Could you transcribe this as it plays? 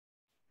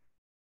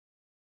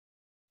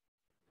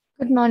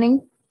Good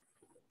morning.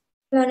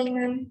 Morning,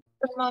 ma'am.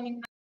 Good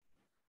morning.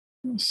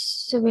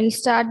 So we'll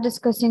start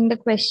discussing the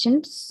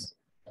questions.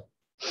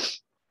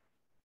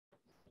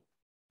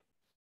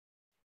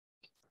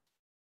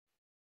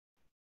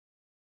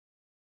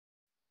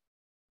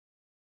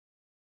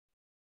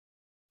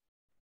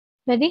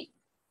 Ready?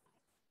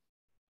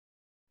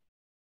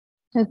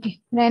 Okay.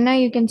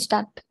 Raina, you can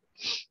start.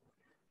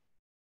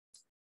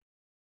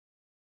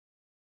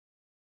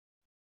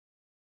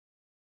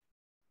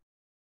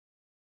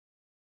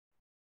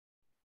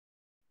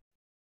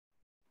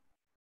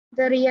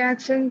 The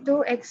reaction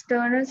to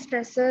external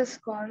stressors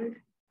called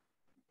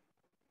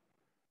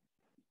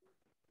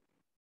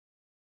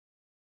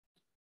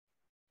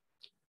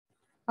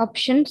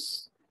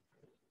Options.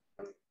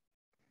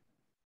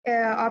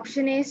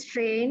 option A,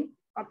 strain,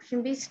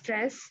 option B,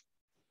 stress,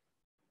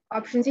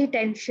 option C,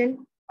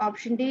 tension,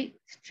 option D,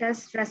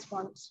 stress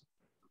response.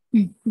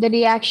 The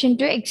reaction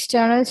to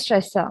external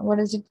stressor. What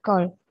is it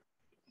called?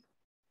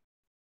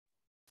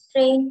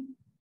 Strain.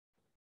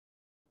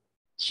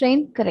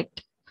 Strain.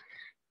 Correct.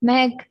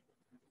 Meg.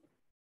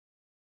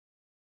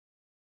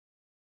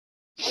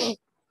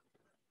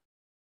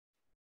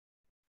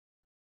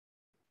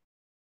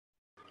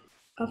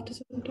 After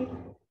some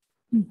time.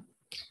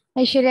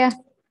 Aishwarya.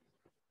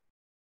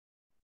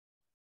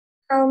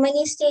 How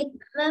many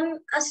ma'am,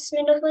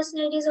 assessment of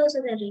personality is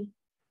also there.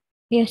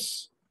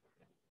 Yes.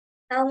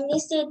 How many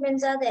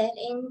statements are there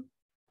in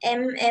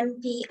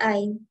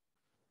MMPI?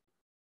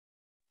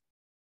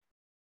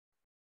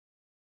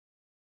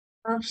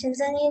 Options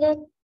are needed.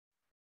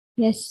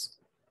 Yes.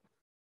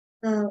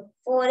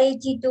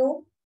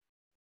 482,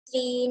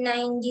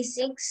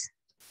 396,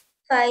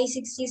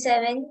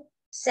 567,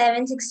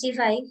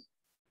 765.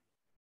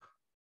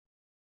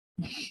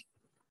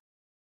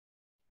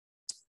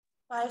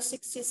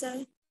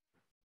 567.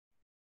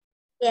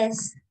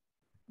 Yes.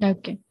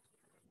 Okay.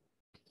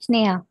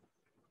 Sneha.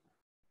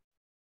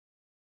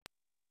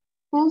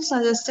 Who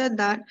suggested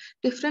that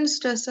different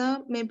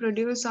stressor may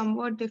produce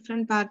somewhat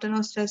different pattern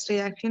of stress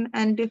reaction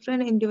and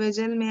different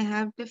individual may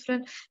have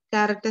different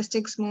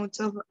characteristics modes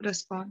of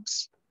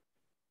response.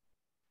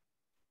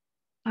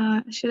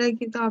 Should I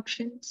give the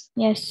options?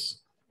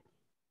 Yes.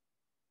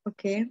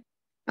 Okay.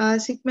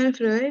 Sigmund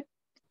Freud,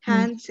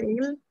 Hans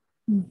Sale,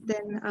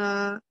 then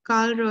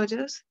Carl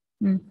Rogers.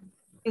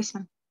 Yes,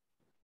 ma'am.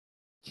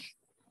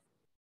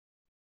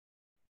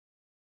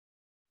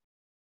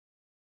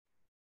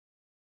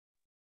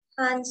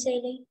 Hans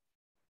Sale.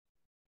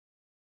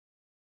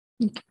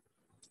 Okay.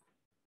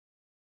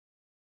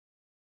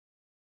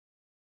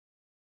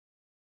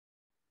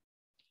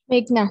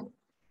 Meghna.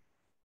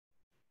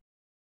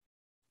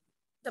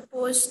 The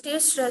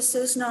positive stress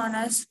is known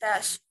as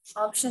dash.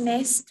 Option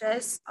A,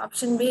 stress.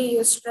 Option B,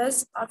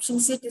 eustress. Option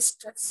C,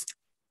 distress.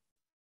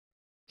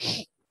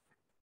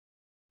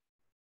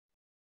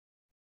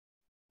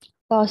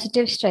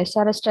 Positive stress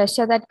or a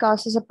stressor that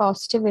causes a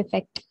positive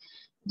effect.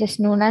 It is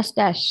known as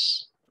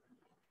dash.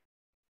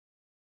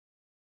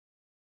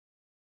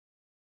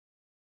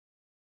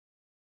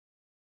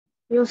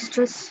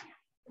 Eustress.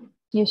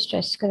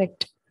 Eustress.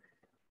 Correct.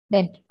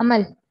 Then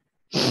Amal.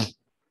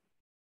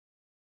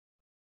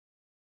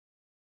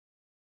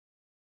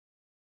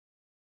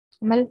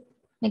 Amal,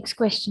 next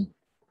question.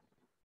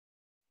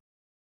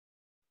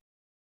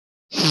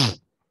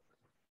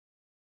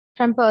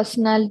 From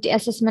personality,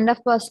 assessment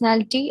of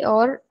personality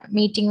or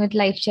meeting with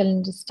life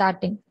challenges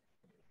starting.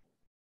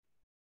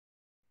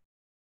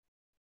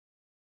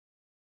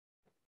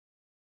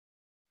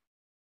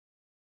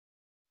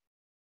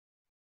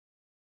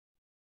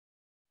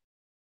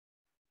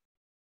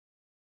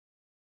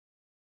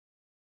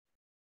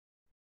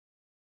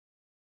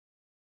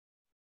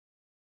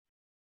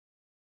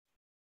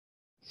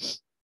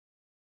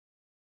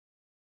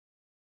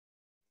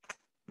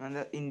 And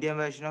the Indian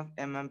version of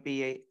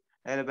MMPI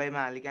developed by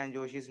Malik and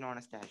Joshi is known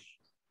as dash.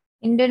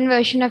 Indian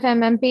version of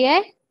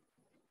MMPI?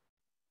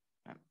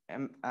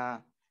 Developed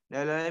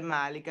by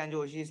Malik and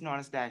Joshi is known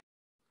as dash.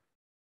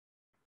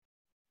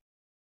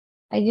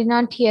 I did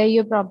not hear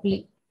you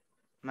properly.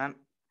 Ma'am,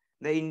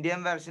 the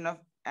Indian version of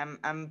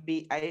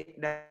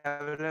MMPI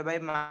developed by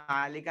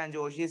Malik and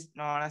Joshi is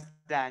known as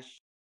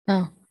dash.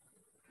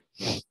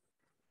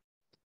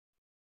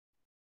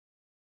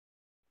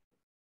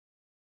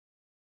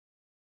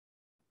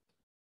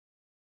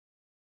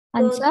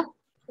 Answer?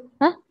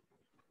 Huh?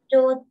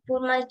 Jodhpur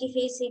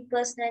multiphasic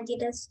personality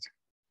test.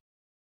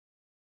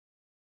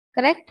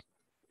 Correct?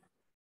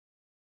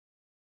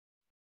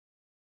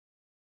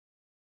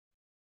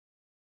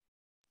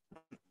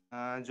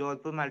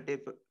 Jodhpur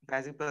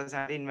multiphasic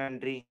personality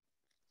inventory.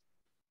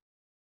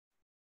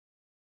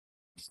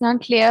 It's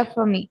not clear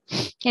for me.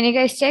 Can you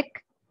guys check?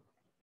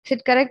 Is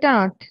it correct or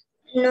not?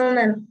 No,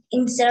 ma'am.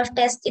 Instead of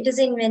test, it is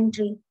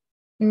inventory.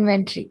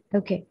 Inventory.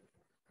 Okay.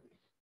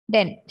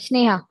 Then,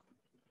 Sneha.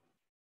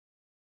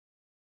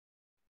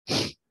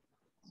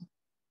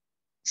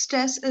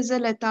 Stress is a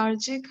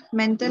lethargic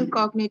mental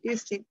cognitive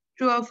state.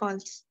 True or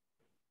false?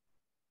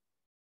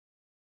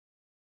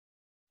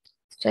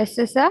 Stress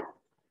is a?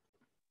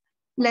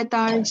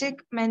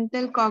 lethargic,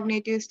 mental,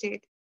 cognitive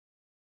state.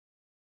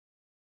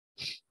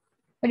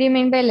 What do you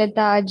mean by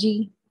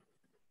lethargy?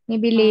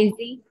 Maybe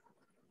lazy,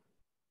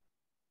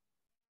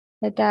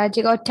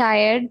 lethargic, or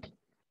tired.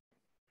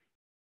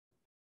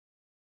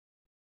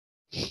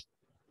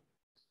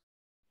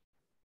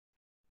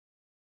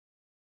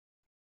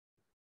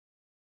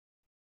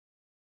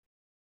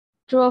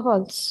 True or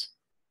false?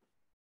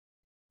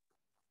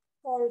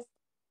 False.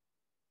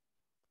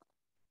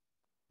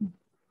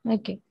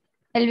 Okay.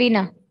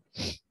 Elvina.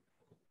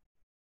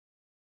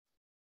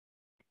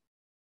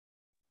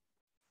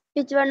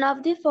 Which one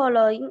of the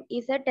following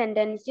is a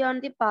tendency on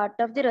the part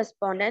of the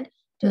respondent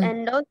to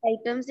endorse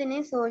items in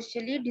a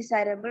socially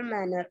desirable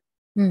manner?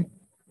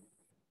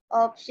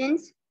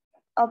 Options.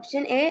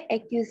 Option A,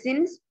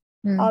 acquiescence.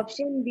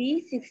 Option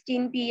B,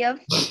 16 PF.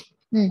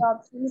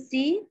 Option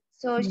C,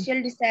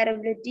 social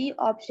desirability.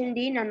 Option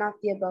D, none of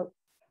the above.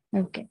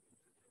 Okay.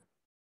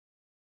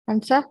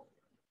 Answer?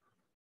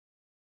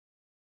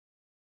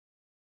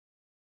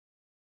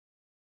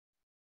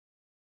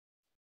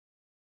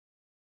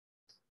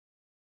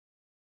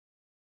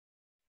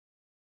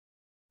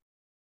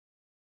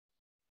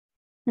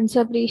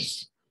 Answer,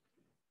 please.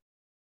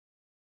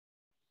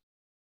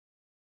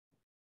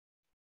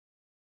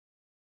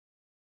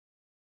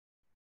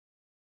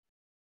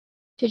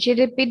 Should you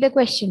repeat the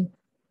question?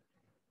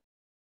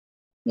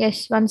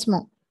 Yes, once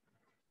more.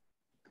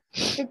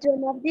 Which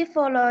one of the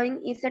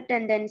following is a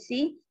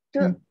tendency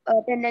of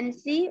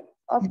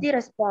the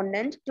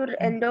respondent to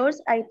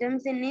endorse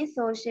items in a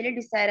socially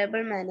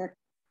desirable manner?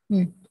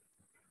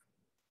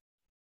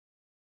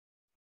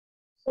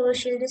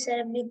 Social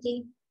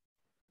desirability.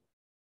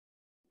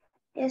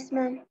 Yes,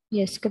 ma'am.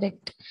 Yes,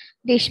 correct.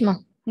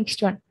 Deshma,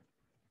 next one.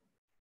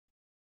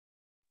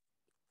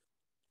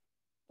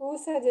 Who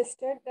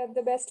suggested that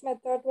the best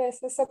method to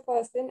assess a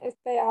person is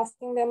by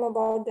asking them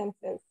about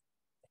themselves?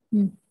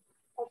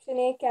 Option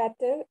A,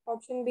 cattle.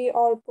 Option B,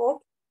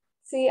 Allport.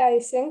 C,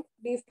 icing.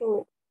 D,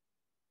 fluid.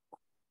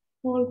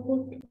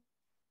 Allport.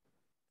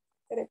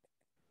 Correct.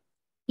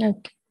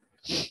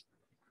 Okay.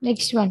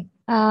 Next one.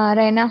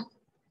 Raina.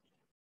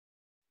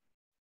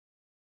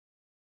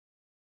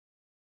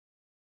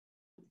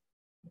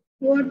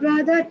 What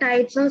were the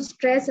types of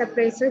stress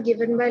appraisal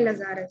given by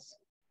Lazarus?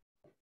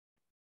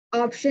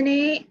 Option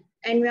A,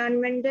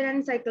 environmental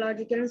and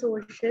psychological and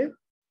social.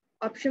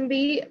 Option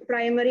B,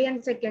 primary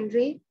and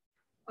secondary.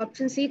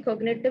 Option C,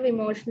 cognitive,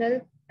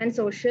 emotional and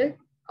social.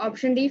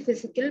 Option D,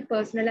 physical,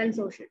 personal and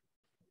social.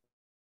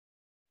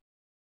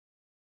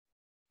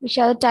 Which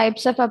are the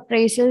types of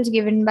appraisals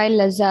given by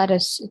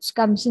Lazarus? It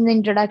comes in the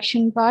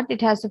introduction part.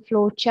 It has a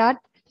flow chart.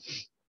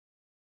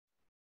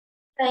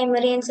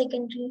 Primary and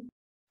secondary.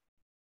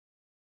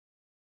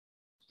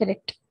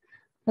 Correct.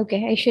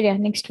 Okay, Aishwarya,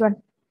 next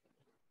one.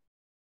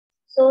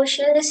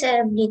 Social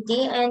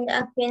desirability and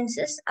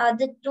acquaintances are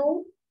the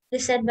two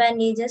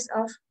disadvantages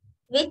of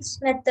which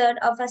method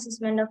of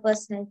assessment of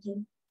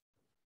personality?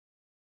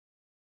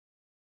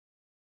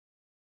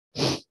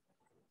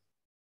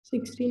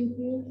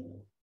 16.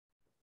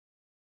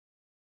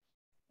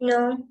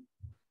 No.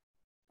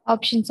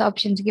 Options.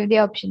 Give the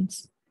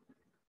options.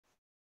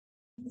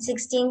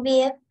 16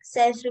 PF,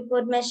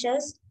 self-report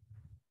measures.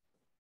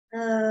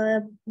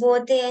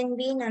 Both A and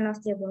B, none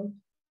of the above.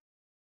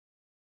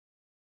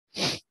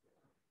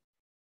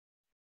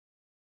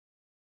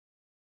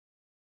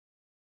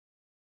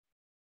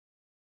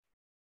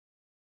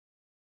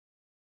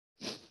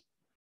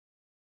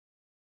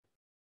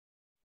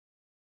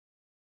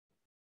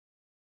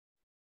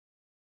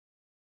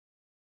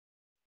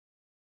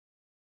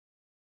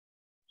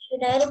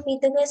 Should I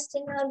repeat the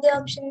question or the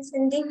options,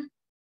 Cindy?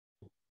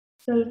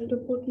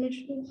 Self-report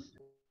measures.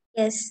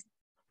 Yes.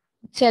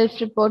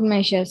 Self-report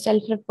measures.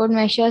 Self-report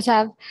measures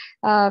have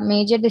a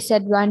major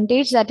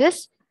disadvantage. That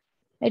is,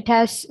 it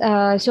has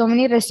so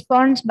many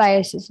response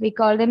biases. We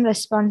call them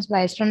response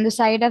bias. From the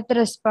side of the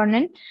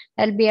respondent,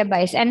 there'll be a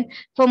bias. And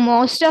for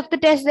most of the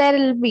tests, there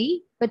will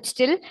be, but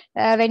still,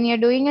 when you're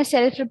doing a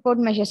self-report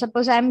measure,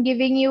 suppose I'm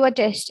giving you a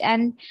test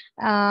and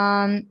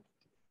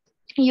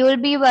you will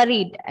be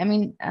worried. I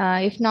mean,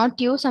 if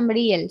not you,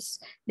 somebody else.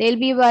 They'll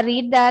be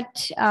worried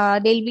that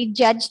they'll be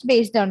judged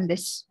based on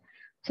this.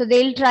 So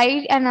they'll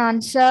try and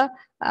answer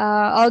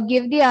or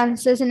give the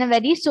answers in a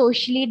very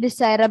socially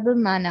desirable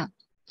manner.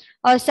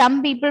 Or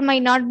some people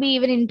might not be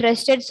even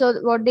interested.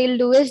 So what they'll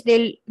do is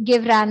they'll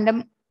give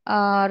random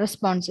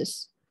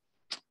responses.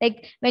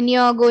 Like when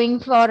you're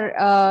going for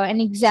an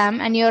exam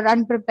and you're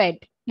unprepared,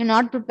 you're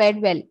not prepared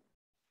well.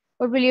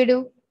 What will you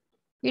do?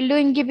 You'll do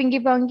inky, pinky,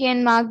 punky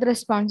and mark the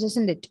response,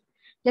 isn't it?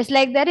 Just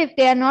like that, if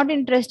they are not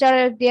interested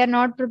or if they are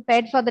not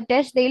prepared for the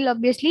test, they'll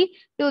obviously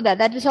do that.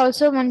 That is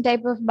also one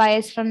type of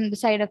bias from the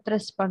side of the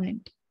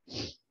respondent.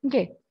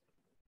 Okay.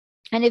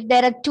 And if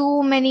there are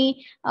too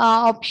many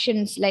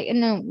options, like,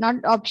 no,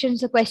 not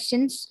options,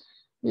 questions,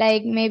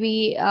 like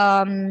maybe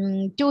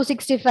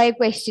 265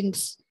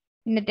 questions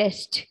in a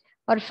test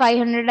or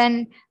 500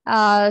 and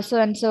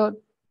so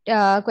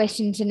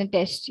questions in a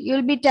test,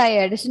 you'll be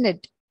tired, isn't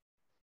it?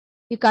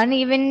 You can't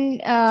even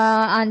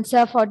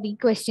answer 40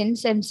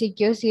 questions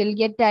MCQs. You'll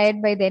get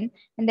tired by then.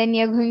 And then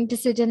you're going to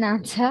sit and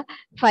answer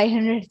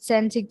 500s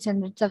and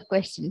 600s of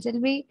questions. It'll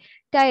be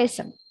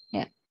tiresome.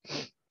 Yeah,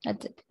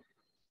 that's it.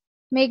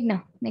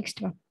 Meghna,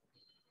 next one.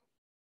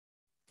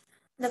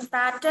 The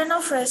pattern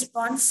of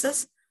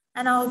responses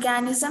an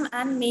organism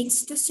and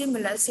makes to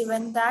stimulus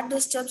event that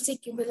disturbs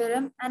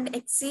equilibrium and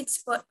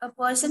exceeds a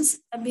person's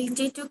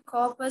ability to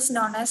cope is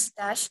known as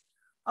dash.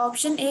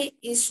 Option A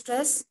is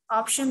stress,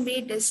 option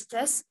B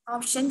distress,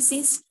 option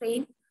C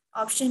strain,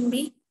 option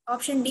D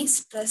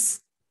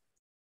stress.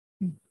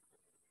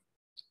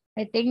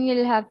 I think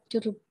you'll have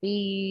to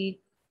repeat.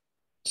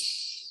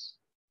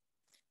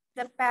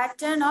 The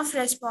pattern of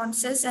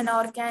responses an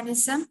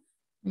organism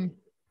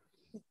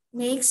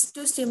makes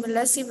to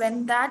stimulus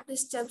event that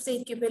disturbs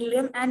the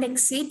equilibrium and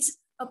exceeds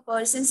a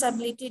person's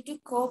ability to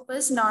cope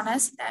is known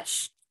as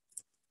dash.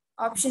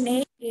 Option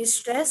A is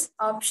stress,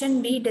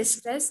 option B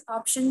distress,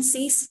 option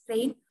C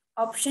strain,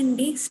 option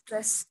D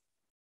stress.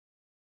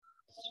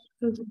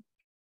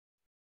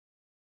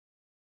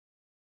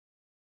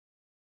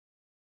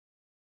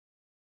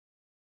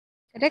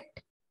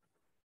 Correct?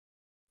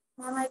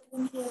 Ma'am, I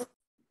didn't hear.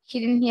 She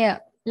didn't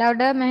hear.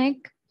 Louder,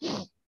 Mehak.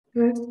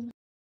 Yes.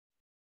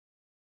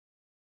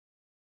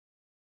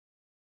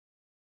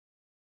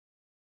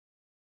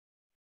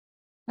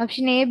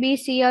 Option A, B,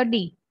 C, or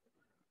D?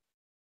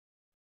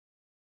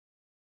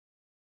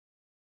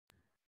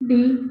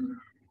 D.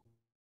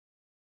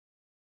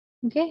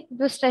 Okay, it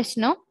was stress,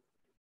 no?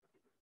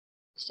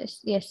 Stress,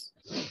 yes.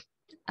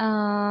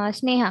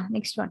 Sneha,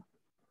 next one.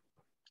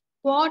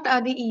 What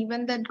are the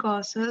events that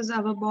causes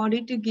our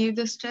body to give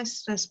the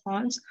stress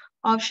response?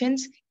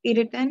 Options: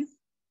 irritant,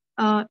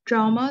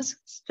 traumas,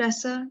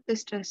 stressor,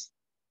 distress.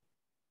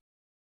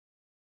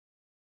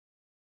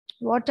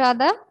 What are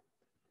the?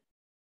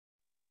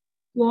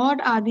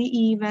 What are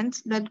the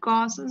events that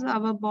causes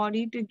our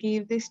body to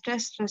give the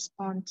stress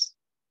response?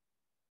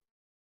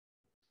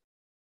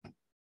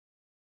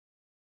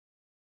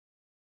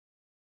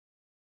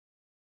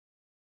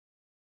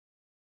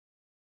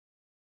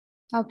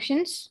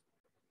 Options?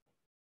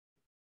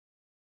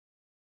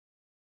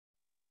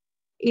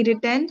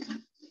 Irritant,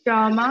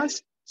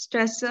 traumas,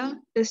 stressor,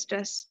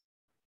 distress.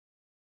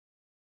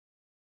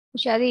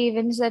 Which are the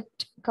events that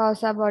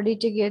cause our body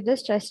to give the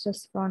stress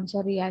response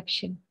or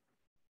reaction?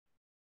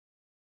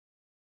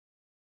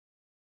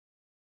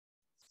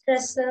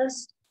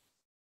 Stressors.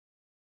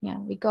 Yeah,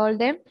 we call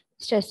them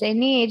stress.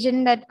 Any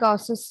agent that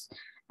causes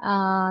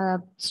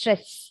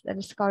stress, that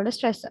is called a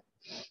stressor.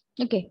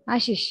 Okay,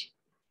 Ashish.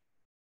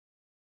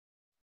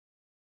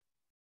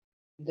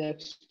 The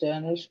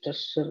external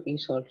stressor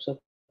is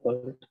also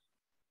called.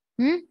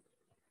 Hmm?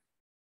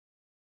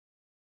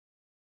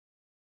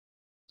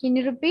 Can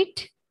you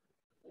repeat?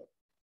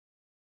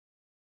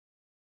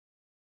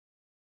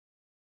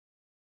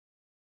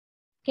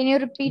 Can you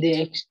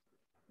repeat?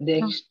 The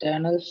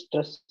external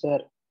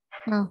stressor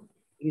Oh.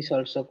 is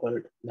also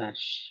called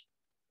dash.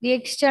 The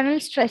external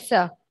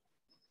stressor.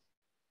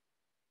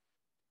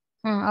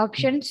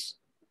 Options?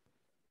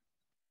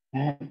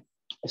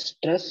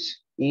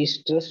 Stress,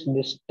 stress,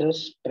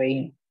 distress,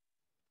 strain.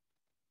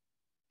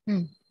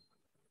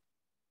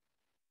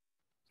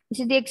 Is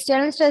it the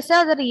external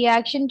stressor or the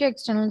reaction to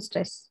external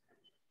stress?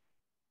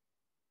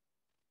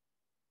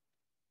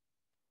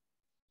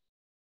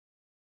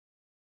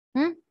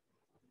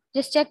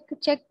 Just check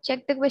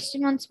the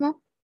question once more.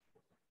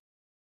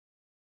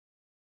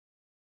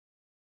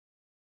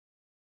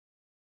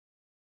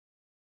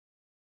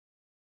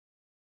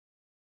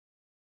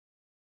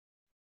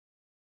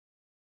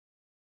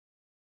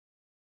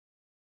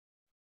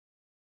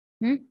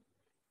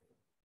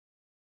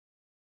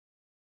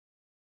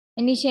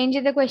 Any change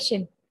in the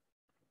question?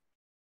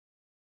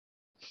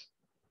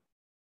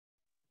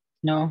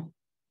 No.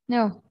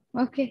 No.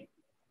 Okay.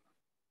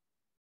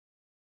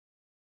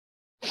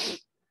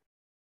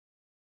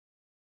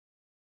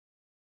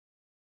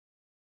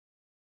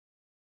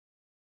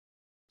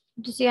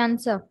 What is the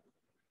answer?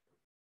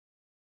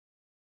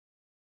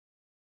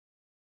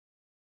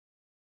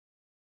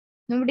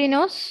 Nobody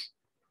knows?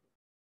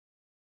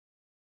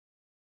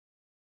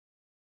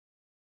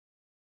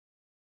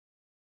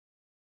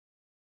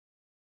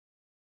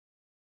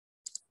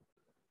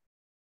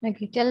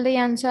 Okay, tell the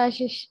answer,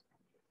 Ashish.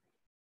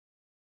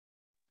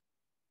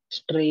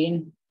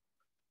 Strain.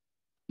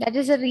 That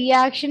is a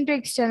reaction to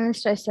external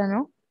stressor,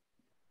 no?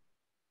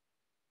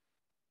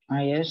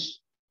 Yes.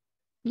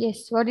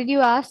 Yes. What did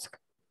you ask?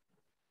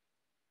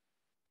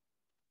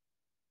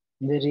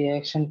 The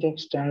reaction to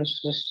external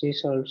stress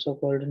is also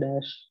called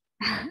dash.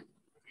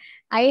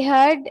 I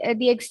heard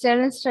the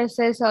external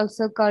stressor is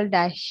also called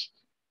dash.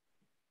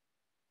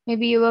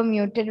 Maybe you were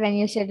muted when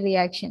you said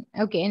reaction.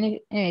 Okay,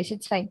 anyways,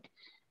 it's fine.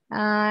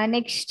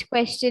 Next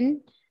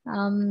question.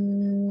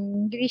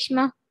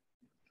 Grishma.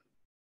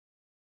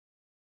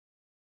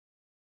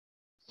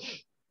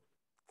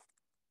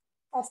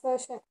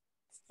 Assertion.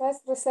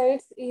 Stress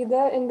resides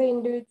either in the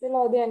individual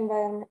or the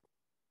environment.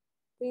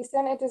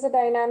 Reason: it is a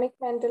dynamic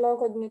mental or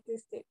cognitive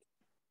state.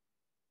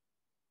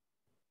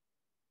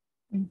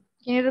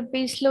 Can you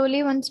repeat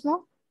slowly once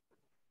more?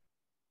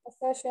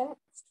 Assertion: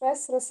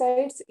 stress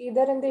resides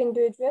either in the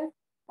individual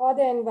or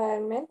the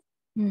environment.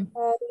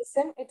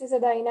 Reason: it is a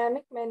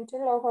dynamic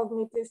mental or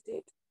cognitive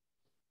state.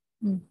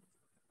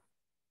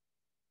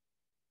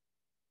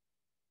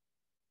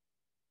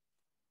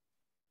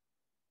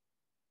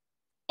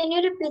 Can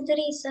you repeat the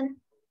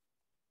reason?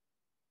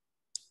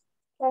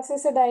 Stress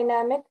is a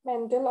dynamic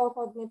mental or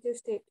cognitive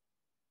state.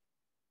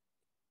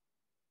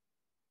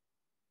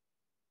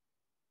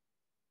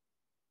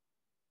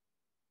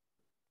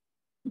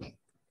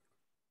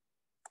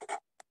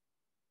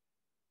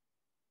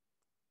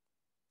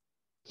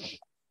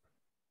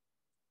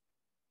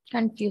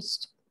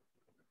 Confused.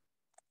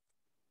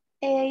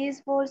 A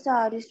is false,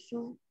 R is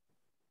true.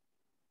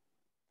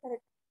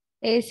 Correct.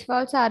 A is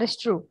false, R is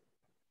true.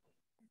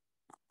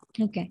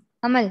 Okay.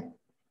 Amal.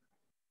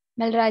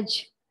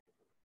 Malraj.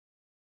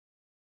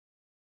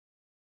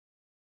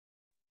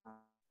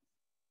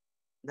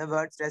 The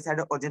word stress had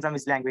origin from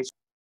which language?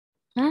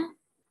 Huh?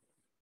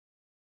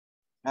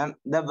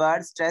 The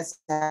word stress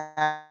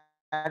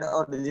had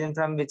origin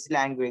from which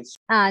language?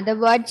 The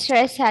word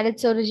stress had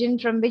its origin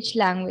from which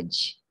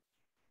language?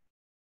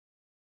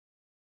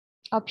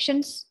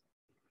 Options?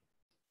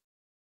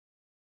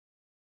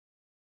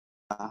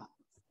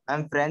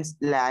 French,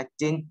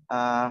 Latin,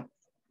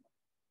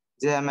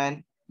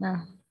 German.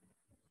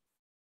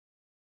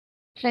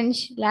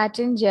 French,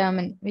 Latin,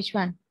 German. Which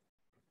one?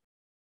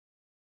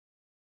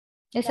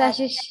 Yes,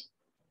 Ashish.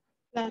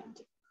 Latin.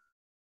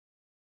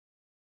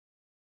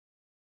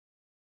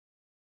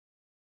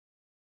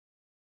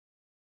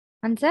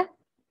 Answer?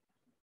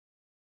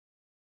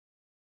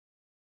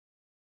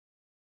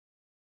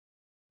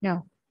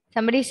 No.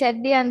 Somebody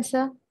said the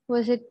answer. Who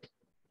was it?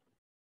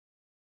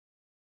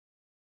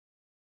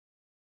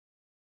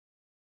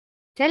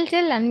 Tell,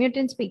 unmute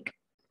and speak.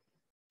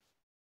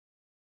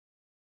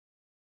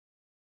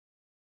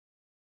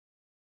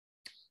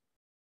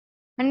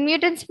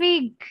 Unmute and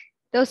speak.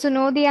 Those who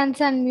know the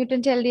answer, unmute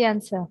and tell the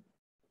answer.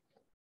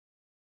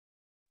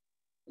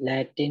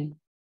 Latin.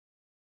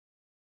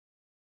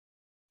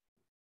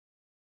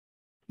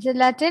 Is it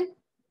Latin?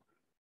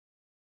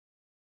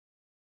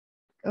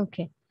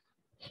 Okay,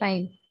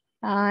 fine.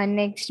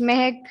 Next,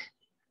 Mehak.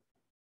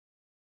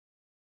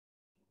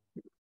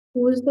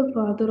 Who is the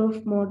father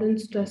of modern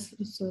stress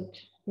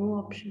research? No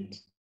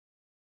options.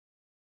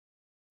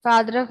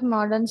 Father of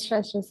modern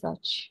stress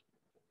research.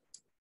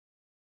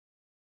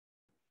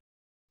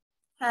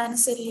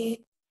 Hansel.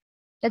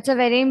 That's a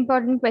very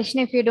important question.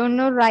 If you don't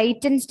know,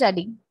 write and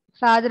study.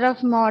 Father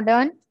of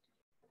modern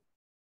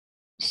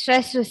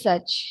stress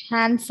research,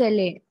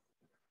 Hansel.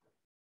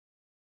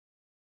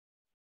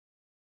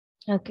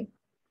 Okay.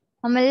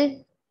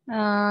 Amal,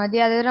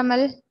 the other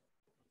Amal,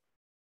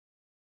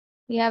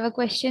 you have a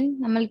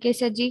question? Amal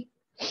Kesaji.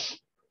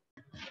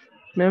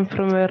 Ma'am,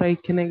 from where I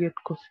can get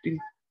question?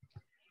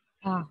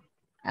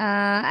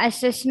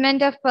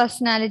 Assessment of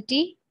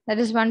personality. That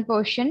is one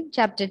portion,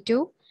 chapter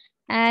 2.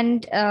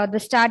 And the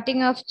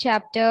starting of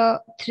chapter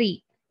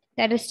 3.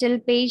 That is still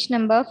page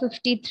number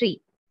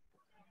 53.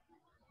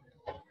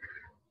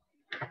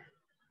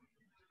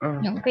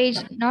 No,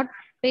 not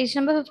page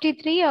number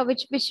 53, or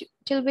which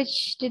till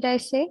which did I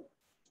say?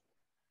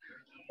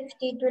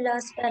 52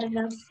 last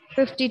paragraph.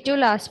 52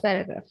 last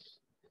paragraph.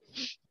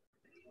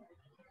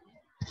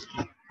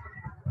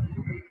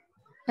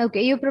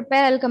 Okay, you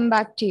prepare, I'll come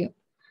back to you.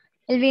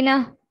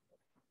 Elvina.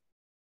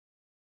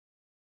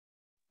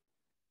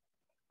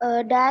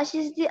 Dash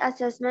is the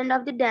assessment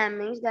of the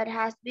damage that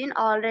has been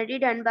already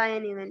done by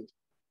an event.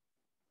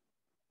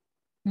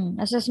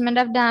 Assessment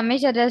of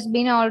damage that has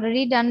been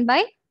already done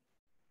by?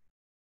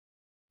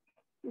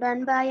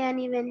 Done by an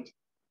event.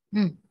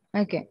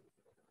 Okay.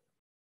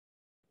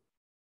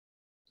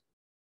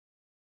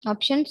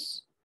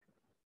 Options?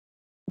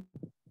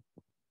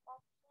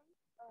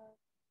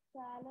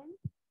 Challenge,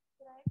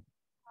 threat,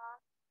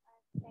 harm,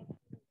 and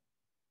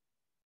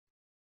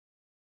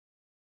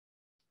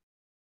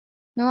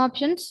No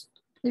options?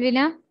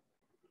 Elvina?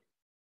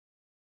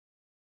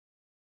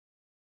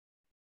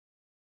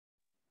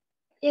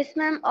 Yes,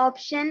 ma'am.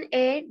 Option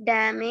A,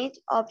 damage.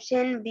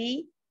 Option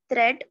B,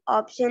 threat.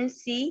 Option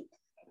C,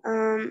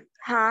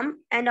 harm.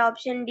 And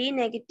option D,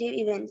 negative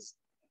events.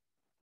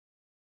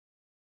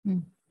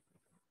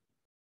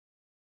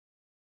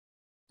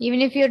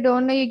 Even if you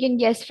don't know, you can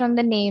guess from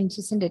the names,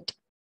 isn't it?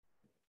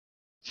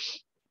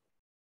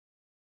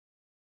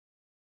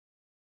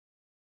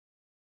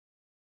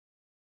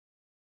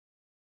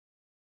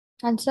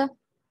 Answer?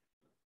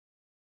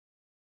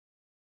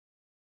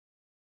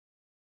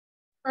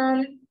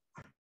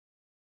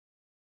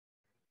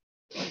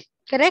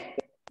 Correct?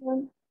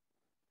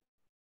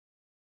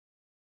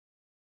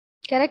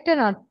 Correct or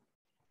not?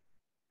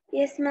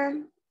 Yes,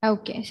 ma'am.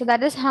 Okay, so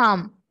that is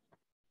harm.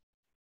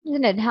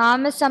 Isn't it?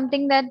 Harm is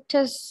something that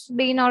has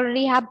been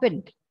already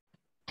happened.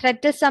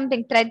 Threat is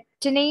something.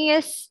 Threatening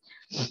is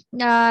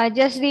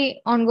just the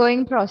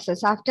ongoing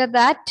process. After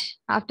that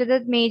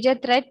major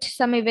threat,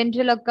 some event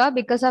will occur.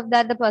 Because of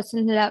that, the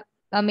person will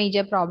have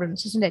major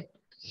problems, isn't it?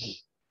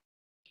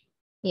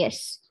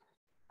 Yes.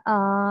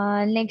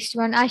 Next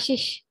one,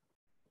 Ashish.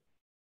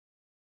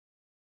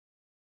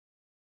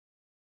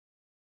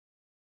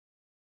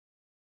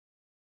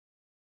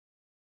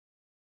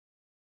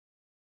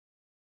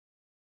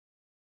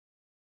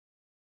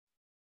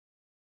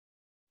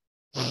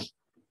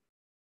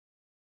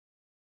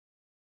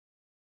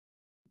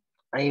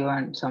 I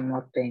want some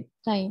more time.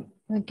 Time.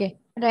 Okay.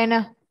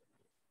 Raina.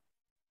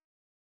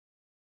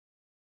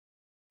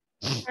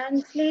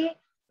 Hansley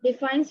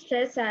defines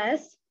stress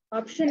as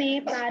option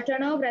A,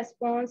 pattern of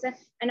response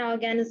an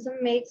organism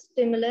makes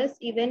stimulus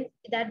even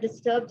that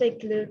disturbs the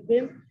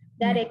equilibrium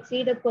that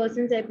exceed a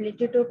person's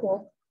ability to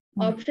cope.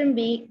 Option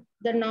B,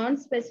 the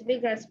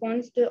non-specific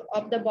response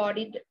of the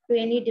body to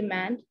any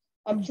demand.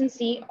 Option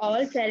C,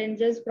 all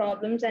challenges,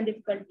 problems, and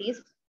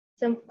difficulties,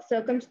 some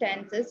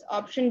circumstances.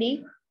 Option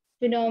D,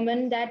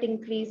 phenomenon that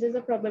increases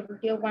the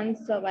probability of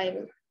one's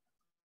survival.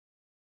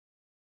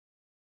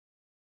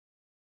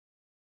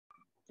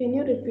 Can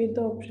you repeat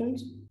the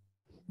options?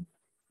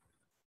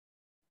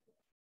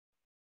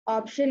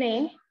 Option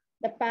A,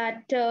 the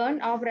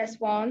pattern of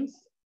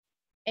response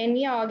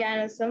any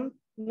organism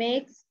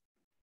makes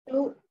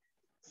to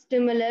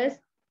stimulus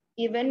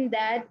even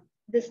that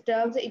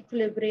disturbs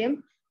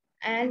equilibrium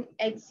and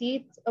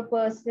exceeds a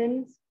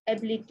person's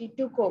ability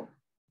to cope.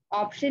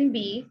 Option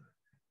B,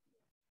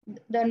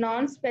 the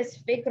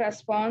non-specific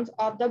response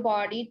of the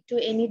body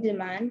to any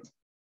demand.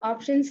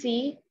 Option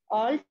C,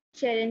 all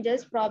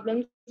challenges,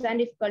 problems, and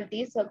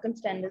difficulties,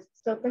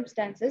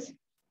 circumstances.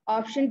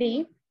 Option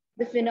D,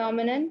 the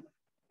phenomenon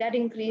that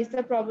increase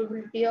the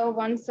probability of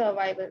one's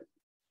survival.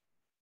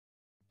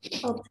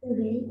 Option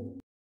B.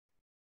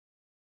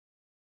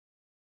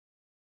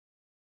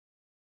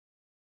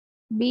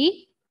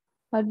 B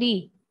or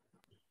D?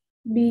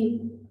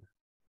 B.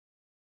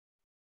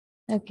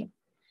 Okay.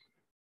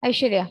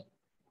 Aishwarya.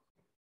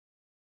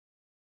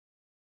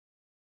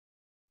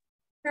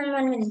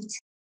 1 minute.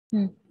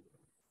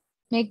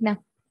 Meghna.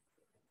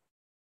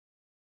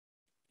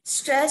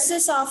 Stress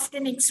is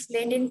often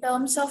explained in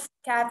terms of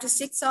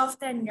characteristics of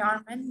the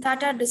environment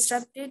that are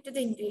disruptive to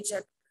the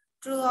individual.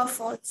 True or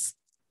false?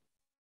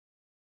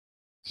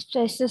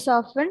 Stress is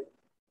often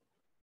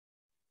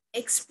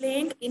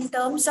explained in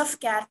terms of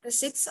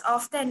characteristics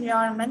of the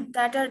environment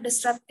that are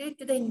disruptive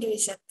to the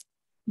individual.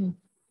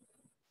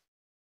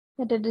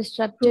 That are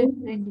disruptive to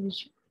the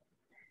individual.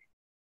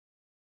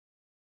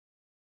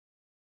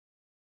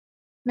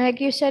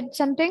 Meg, you said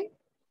something?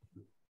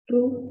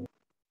 True.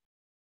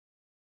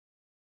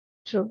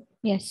 True.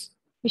 Yes.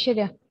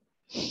 Aishwarya.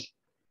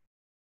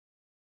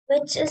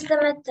 Which is the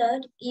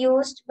method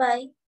used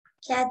by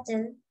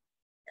cattle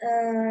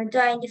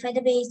to identify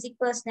the basic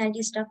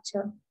personality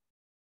structure?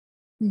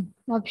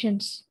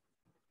 Options.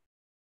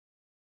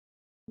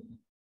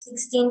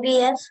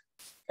 16BF,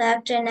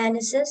 factor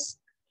analysis,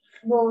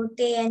 both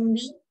A and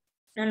B,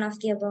 none of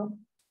the above.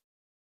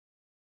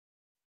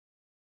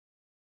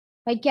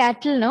 By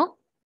cattle, no?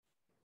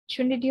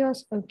 Shouldn't it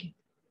yours? Okay.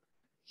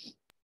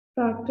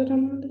 Factor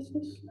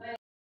analysis?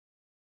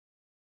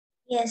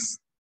 Yes.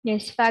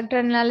 Yes, factor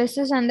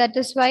analysis, and that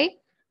is why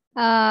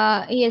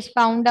he has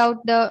found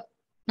out the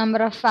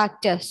number of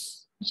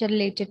factors which are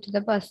related to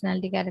the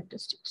personality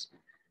characteristics.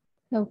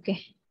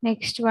 Okay.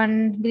 Next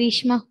one,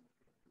 Grishma.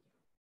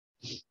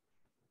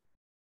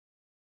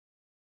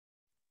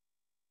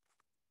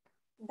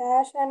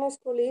 Dash and his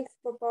colleagues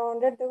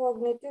propounded the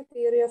cognitive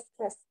theory of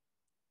stress.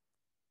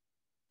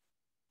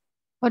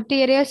 What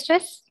theory of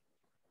stress?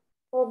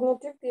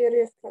 Cognitive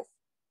theory of stress.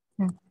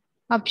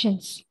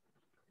 Options.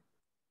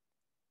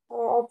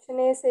 Option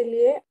A,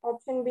 Selye.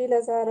 Option B,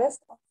 Lazarus.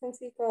 Option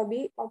C,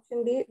 Kirby.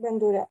 Option D,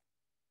 Bandura.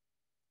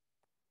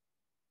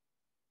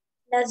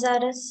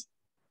 Lazarus.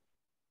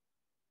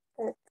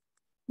 Correct.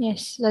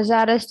 Yes,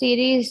 Lazarus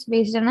theory is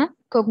based on a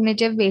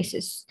cognitive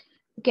basis.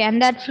 Okay, and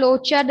that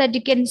flowchart that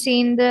you can see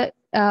in the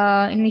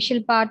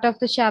initial part of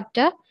the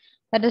chapter,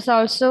 that is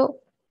also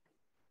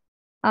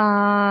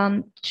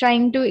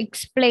trying to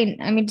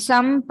explain. I mean,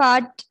 some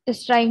part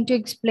is trying to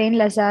explain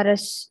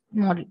Lazarus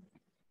model.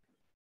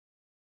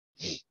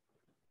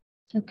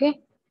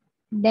 Okay,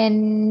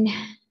 then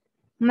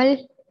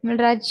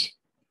Malraj.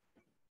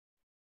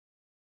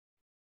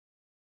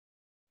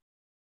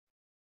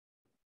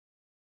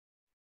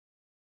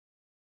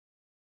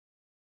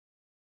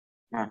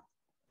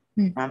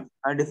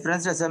 A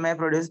different stressor may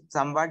produce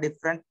somewhat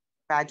different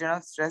pattern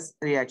of stress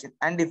reaction,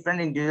 and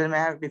different individual may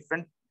have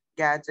different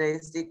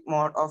characteristic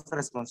mode of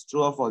response.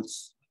 True or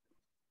false?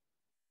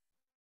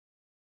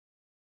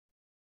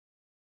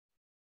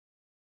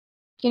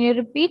 Can you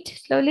repeat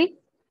slowly?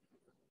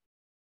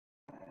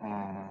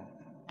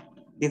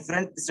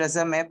 Different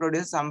stressor may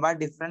produce somewhat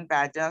different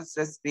pattern of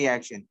stress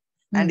reaction,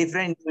 and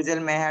different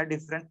individual may have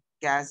different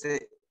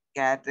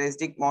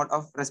characteristic mode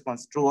of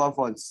response. True or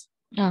false?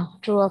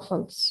 True or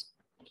false?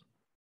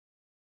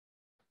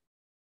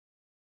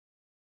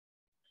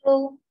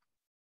 True.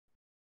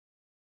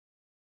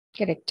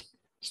 Correct.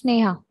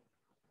 Sneha.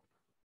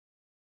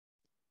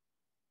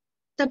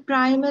 The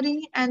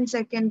primary and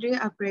secondary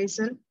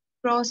appraisal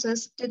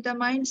process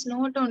determines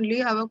not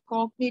only our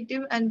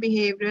cognitive and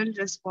behavioral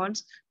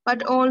response,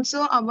 but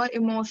also our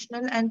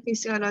emotional and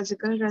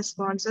physiological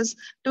responses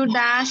to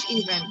dash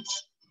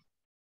events.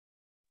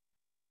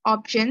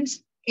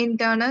 Options: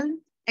 internal,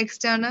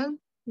 external,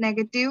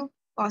 negative,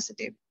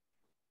 positive.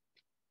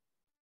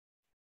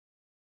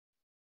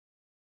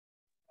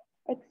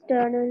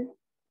 External.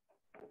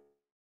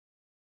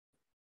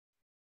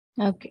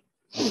 Okay.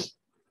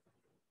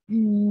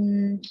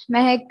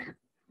 Mehak.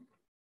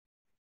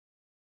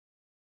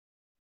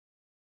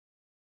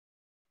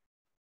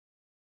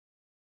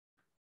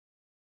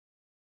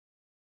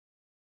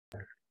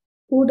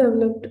 Who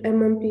developed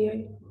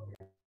MMPI?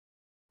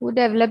 Who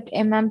developed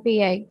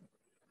MMPI?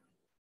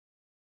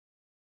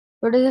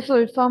 What is the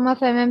full form of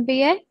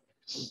MMPI?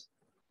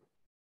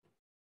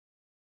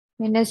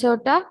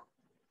 Minnesota?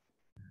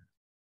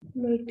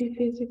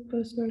 Multiphasic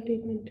personality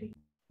inventory.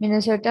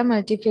 Minnesota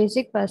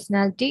Multiphasic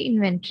Personality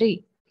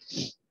Inventory.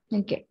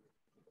 Okay.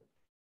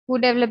 Who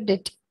developed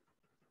it?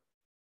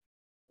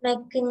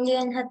 McKinley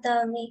and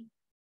Hathaway.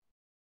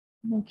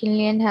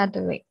 McKinley and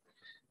Hathaway.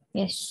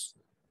 Yes.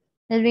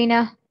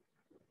 Elvina?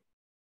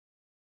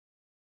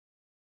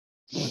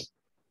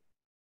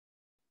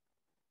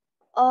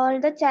 All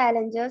the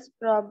challenges,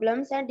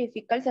 problems, and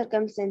difficult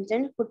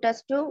circumstances put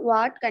us to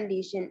what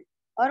condition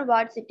or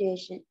what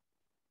situation?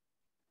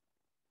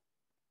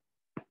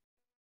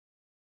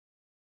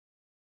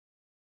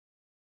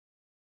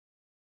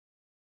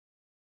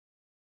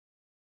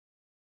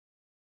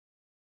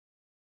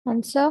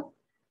 Answer?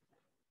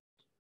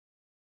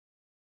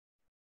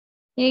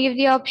 Can you give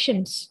the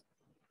options?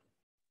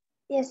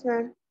 Yes,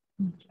 ma'am.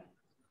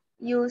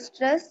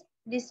 Eustress,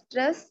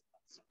 distress,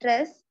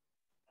 stress,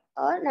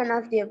 or none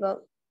of the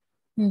above.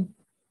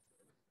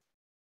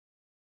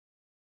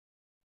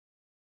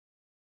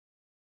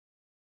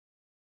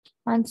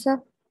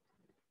 Answer?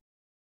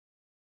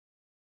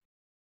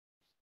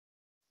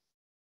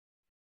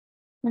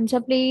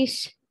 Answer,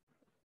 please.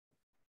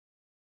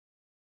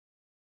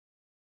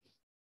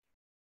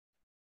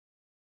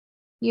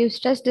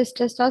 Eustress,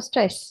 distress, or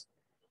stress?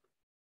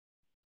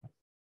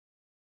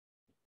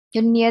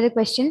 You didn't hear the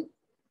question?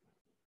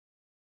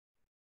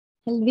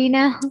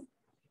 Elvina?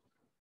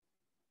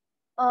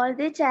 All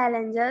the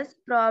challenges,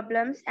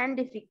 problems, and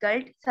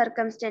difficult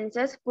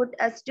circumstances put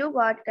us to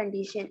what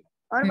condition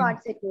or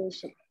what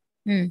situation?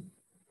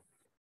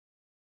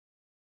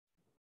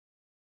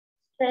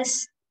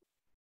 Stress.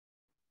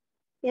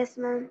 Yes,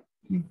 ma'am.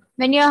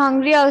 When you're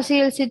hungry, also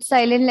you'll sit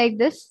silent like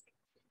this.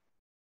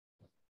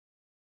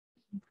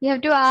 You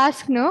have to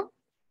ask, no?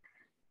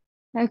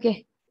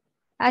 Okay.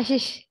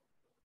 Ashish.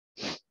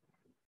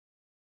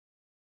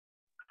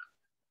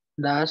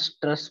 Does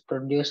stress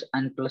produce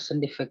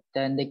unpleasant effect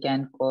and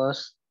can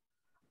cause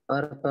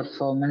our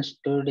performance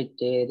to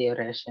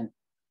deterioration?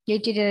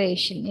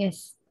 Deterioration,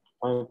 yes.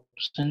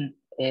 Option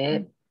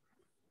A.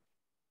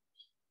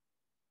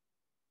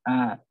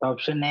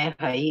 Option A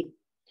high.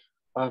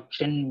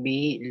 Option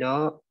B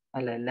low,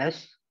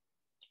 less.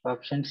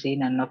 Option C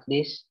none of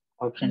these.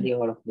 Option D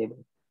all of the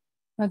above.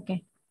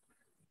 Okay.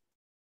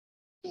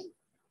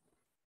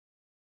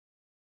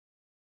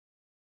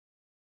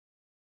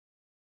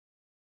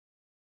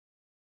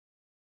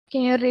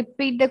 Can you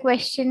repeat the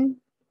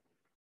question?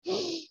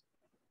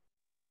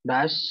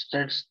 Does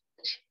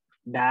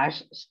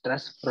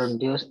stress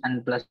produce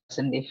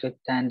unpleasant effect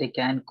and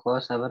can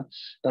cause our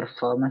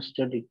performance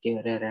to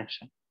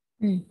deterioration?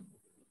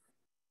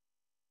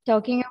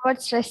 Talking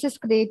about stress is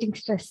creating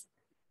stress.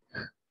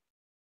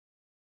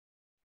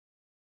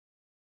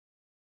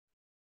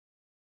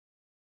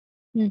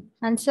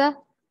 Answer?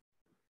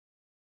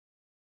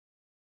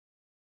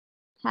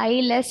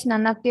 High, less,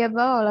 none of the above,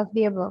 all of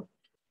the above.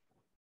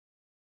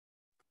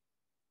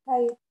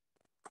 High.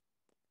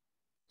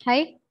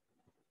 High?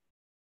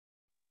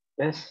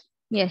 Yes.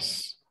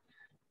 Yes.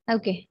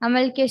 Okay.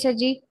 Amal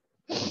Kesaji.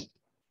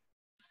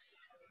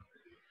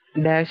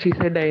 Dash is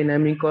a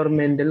dynamic or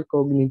mental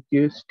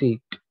cognitive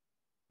state.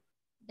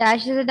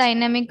 Dash is a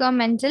dynamic or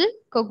mental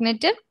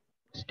cognitive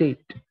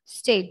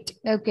State.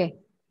 Okay.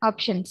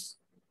 Options.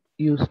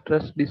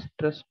 Eustress,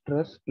 distress,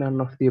 stress,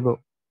 none of the above.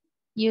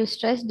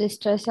 Eustress,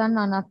 distress, or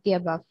none of the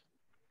above.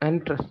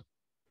 And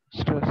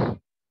stress.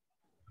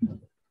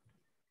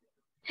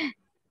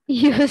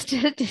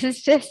 Eustress,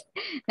 distress,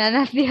 none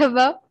of the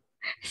above.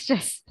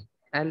 Stress.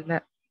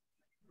 And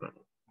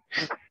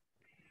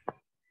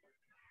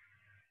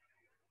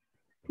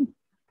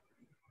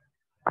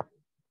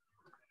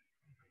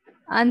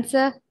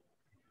Answer?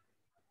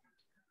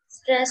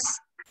 Stress.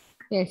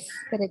 Yes,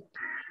 correct.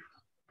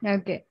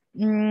 Okay.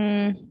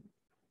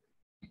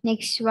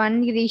 Next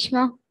one,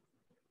 Grishma.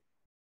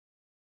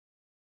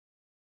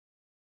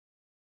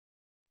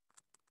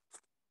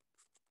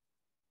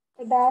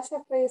 A dash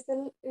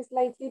appraisal is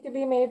likely to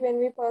be made when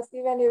we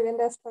perceive an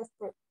event as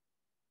stressful.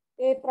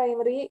 A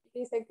primary,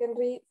 B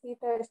secondary, C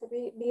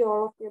tertiary, D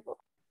all of the above.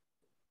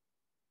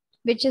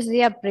 Which is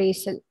the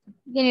appraisal?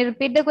 Can you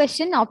repeat the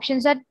question?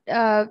 Options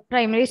are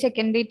primary,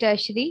 secondary,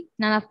 tertiary,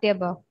 none of the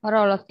above, or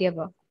all of the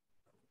above?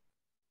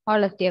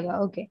 All of the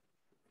above, okay.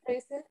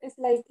 appraisal is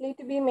likely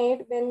to be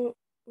made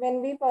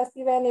when we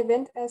perceive an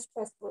event as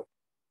stressful.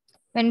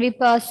 When we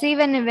perceive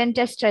an event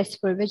as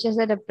stressful, which is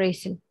an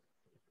appraisal.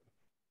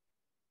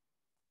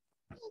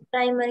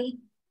 Primary.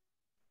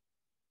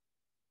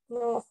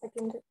 No,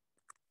 secondary.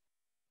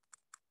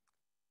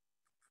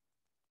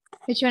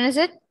 Which one is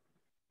it?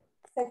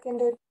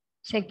 Secondary.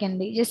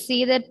 Secondary. Just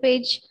see that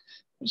page,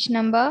 which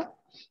number?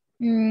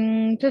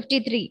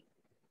 53.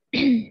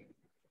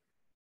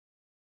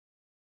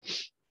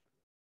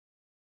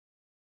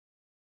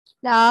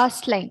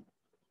 Last line.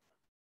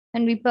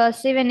 When we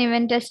perceive an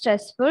event as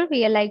stressful,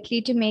 we are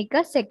likely to make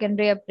a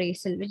secondary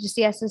appraisal, which is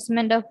the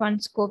assessment of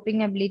one's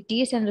coping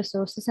abilities and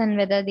resources and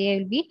whether they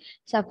will be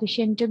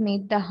sufficient to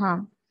meet the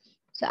harm.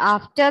 So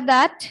after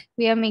that,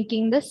 we are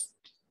making this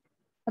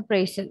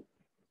appraisal.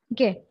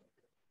 Okay.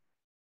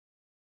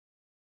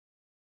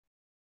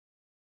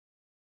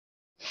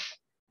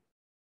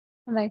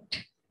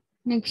 Right.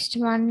 Next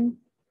one.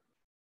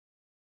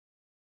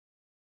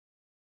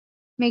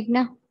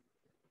 Meghna.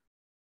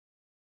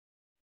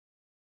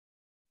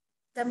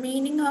 The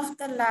meaning of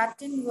the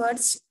Latin word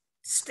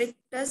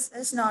strictus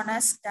is known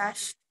as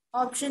dash.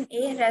 Option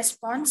A,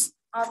 response.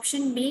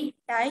 Option B,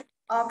 tight.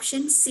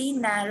 Option C,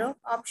 narrow.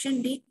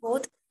 Option D,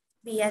 both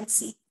B and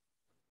C.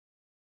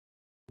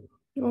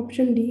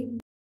 Option D.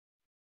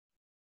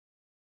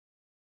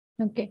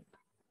 Okay.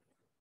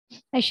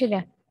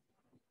 Aishwarya.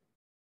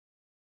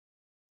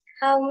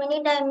 How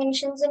many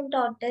dimensions in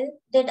total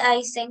did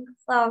Ising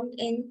found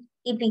in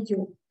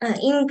EPQ?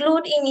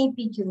 Include in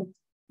EPQ?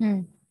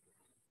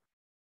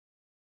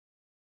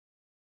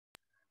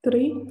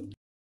 3.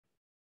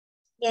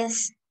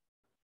 Yes.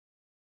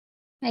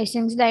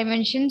 Ising's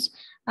dimensions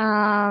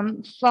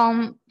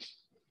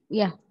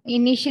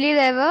initially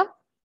there were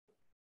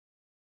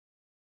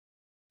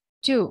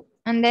 2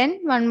 and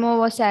then one more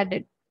was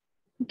added.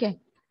 Okay.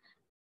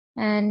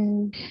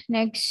 And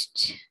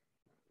next,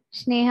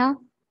 Sneha.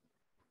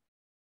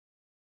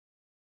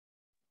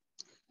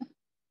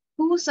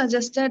 Who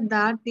suggested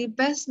that the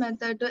best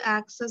method to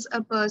access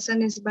a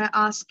person is by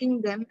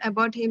asking them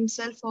about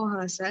himself or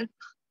herself?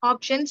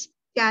 Options: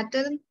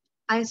 Cattle,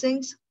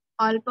 Isings,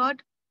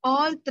 Alport.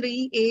 All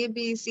three A,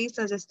 B, C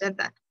suggested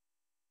that.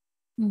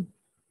 I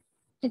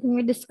think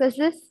we discuss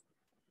this.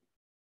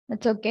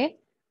 That's okay.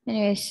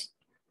 Anyways,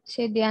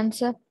 say the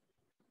answer.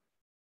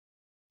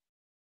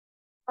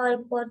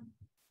 Alport.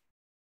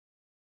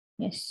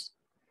 Yes.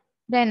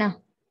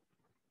 Dana.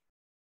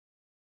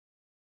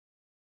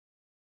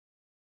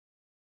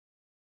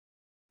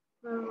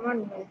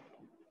 One more.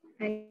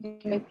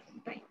 Okay.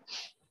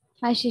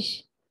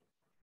 Ashish.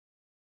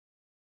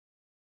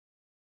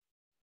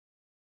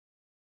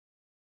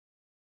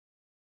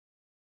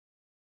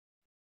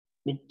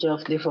 Which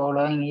of the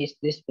following is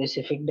the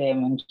specific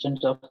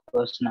dimensions of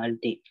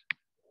personality?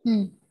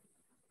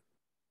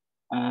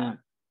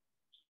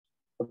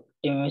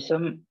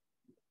 Optimism.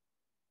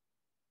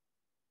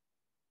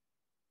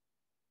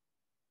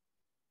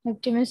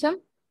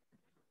 Optimism.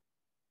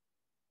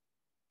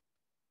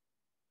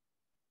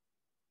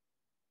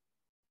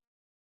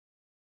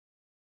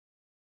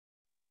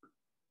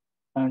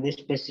 The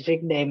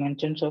specific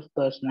dimensions of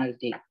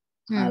personality.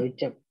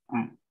 Which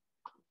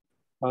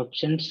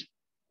options?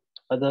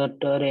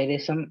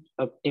 Authoritarianism,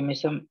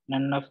 optimism,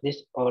 none of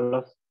this, all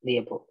of the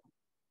above.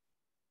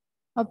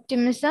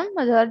 Optimism,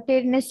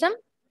 authoritarianism.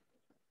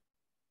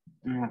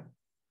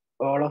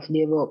 All of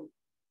the above.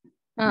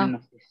 None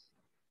of this.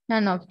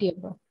 None of the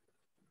above.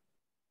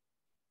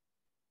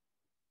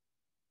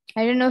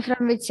 I don't know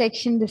from which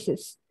section this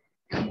is.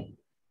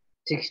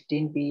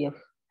 16 PF.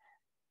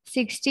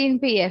 16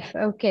 PF.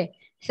 Okay.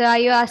 So are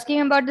you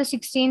asking about the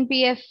 16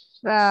 PF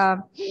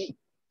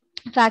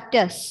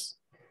factors?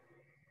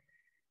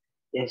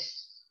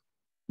 Yes.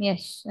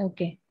 Yes.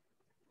 Okay.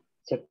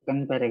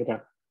 Second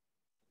paragraph.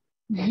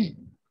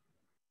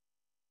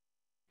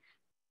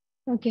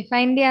 Okay.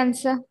 Find the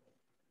answer.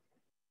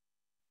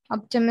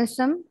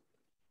 Optimism,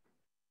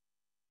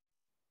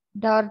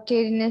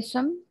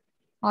 authoritarianism,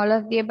 all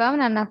of the above,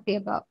 none of the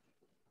above.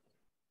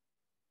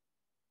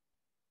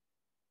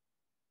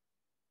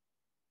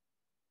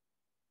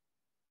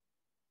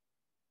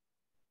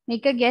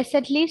 Make a guess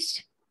at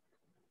least.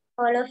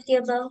 All of the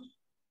above.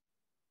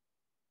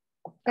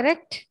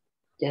 Correct?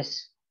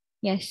 Yes.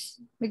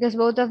 Yes, because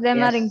both of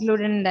them are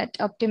included in that,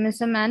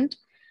 optimism and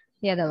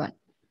the other one.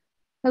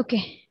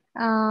 Okay.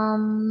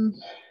 Amal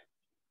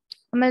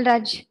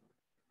Raj.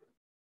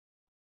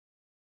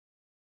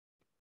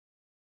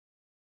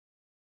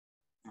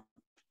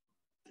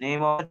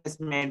 Name of the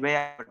test made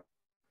by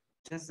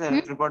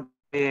self-report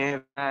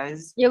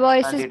as Your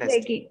voice is test.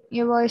 breaking.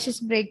 Your voice is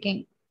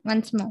breaking.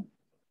 Once more.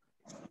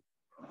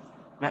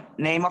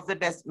 Name of the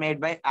test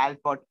made by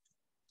Alport.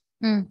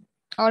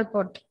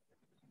 Alport.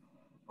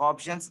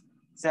 Options: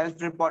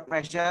 self-report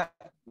measure,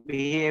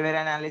 behavior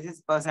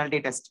analysis,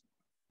 personality test.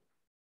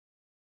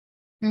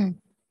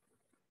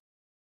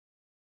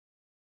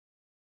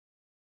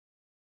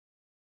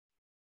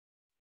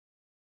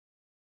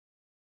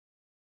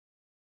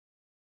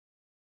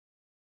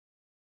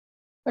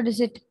 What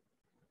is it?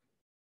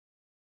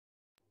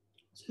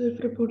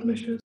 Self-report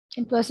measures.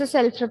 It was a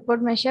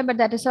self-report measure, but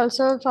that is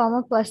also a form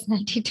of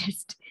personality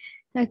test.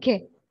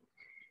 Okay.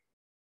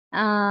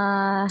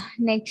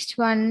 Next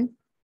one.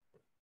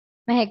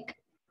 Mehek.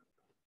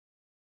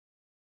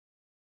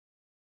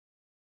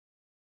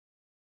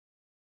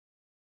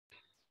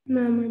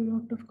 Ma'am, I'm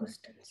out of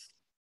questions.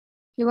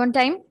 You want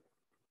time?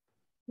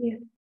 Yeah.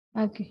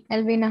 Okay.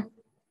 Elvina.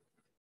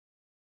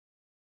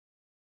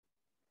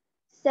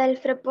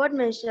 Self-report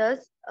measures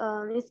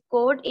is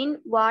scored in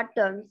what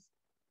terms?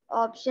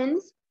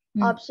 Options.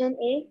 Option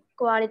A,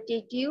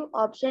 qualitative.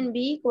 Option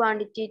B,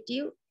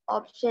 quantitative.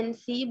 Option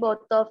C, both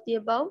of the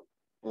above.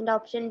 And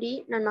option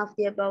D, none of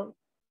the above.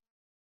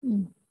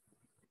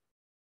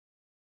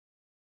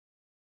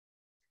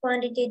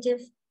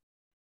 Quantitative.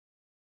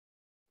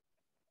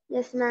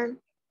 Yes, ma'am.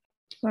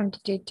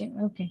 Quantitative.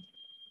 Okay.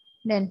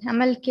 Then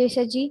Amal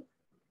Kesaji.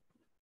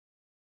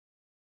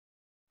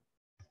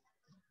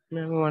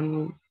 Ma'am,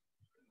 1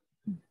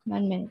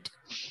 minute.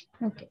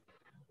 Okay.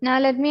 Now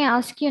let me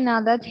ask you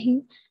another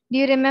thing. Do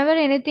you remember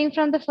anything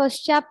from the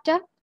first chapter?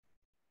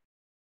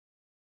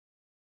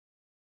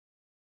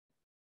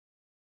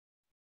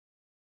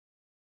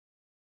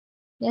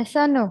 Yes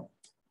or no?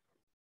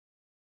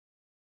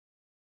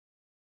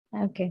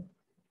 Okay.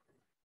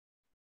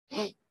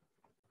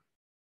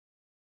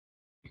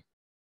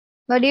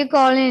 What do you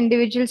call an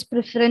individual's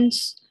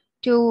preference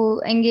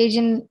to engage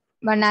in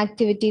one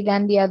activity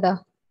than the other?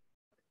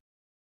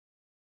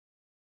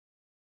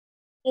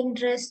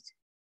 Interest.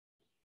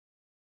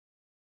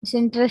 Is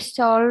interest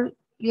all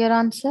your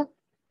answer?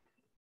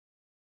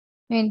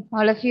 I mean,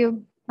 all of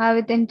you are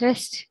with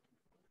interest?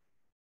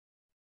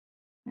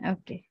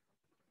 Okay.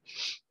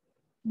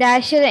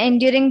 Dash your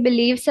enduring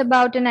beliefs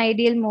about an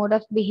ideal mode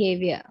of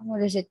behavior.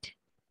 What is it?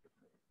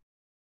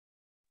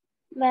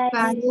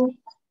 Values.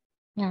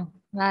 Yeah,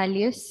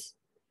 values.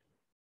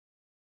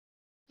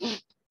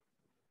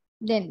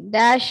 Then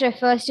dash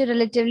refers to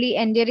relatively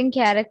enduring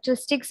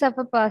characteristics of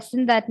a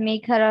person that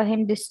make her or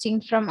him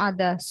distinct from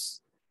others.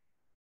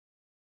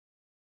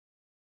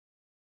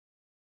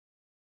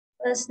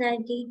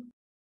 Personality.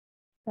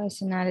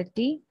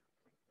 Personality.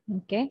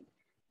 Okay.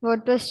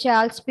 What was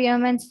Charles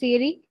Spearman's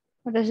theory?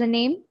 What was the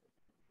name?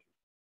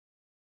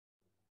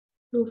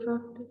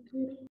 Two-factor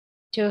theory.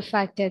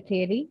 Two-factor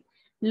theory.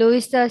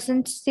 Louis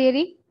Thurston's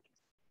theory?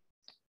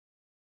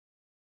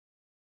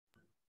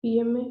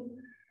 PMA.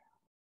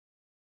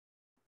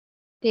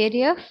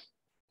 Theory of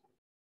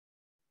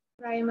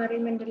Primary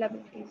mental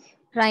abilities.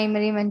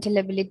 primary mental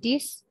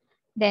abilities.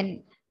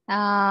 Then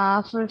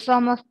full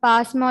form of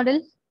PASS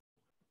model.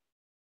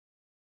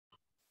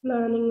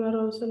 Planning,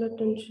 arousal,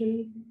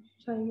 attention,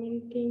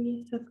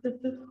 simultaneous,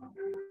 successive.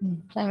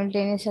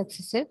 Simultaneous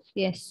successive.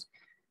 Yes.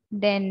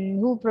 Then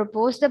who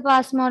proposed the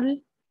PASS model?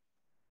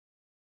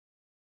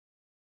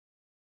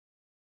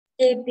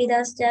 J.P.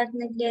 Dastat,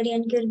 McLeary,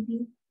 and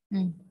Kirby.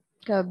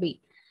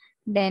 Kirby.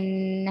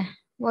 Then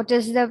what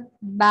is the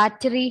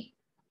battery,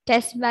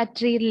 test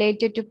battery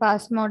related to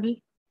PASS model?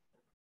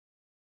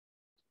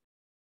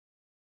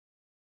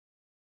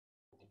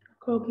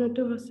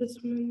 Cognitive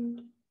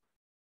assessment.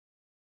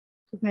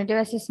 Cognitive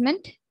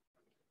assessment?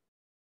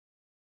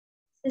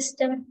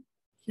 System.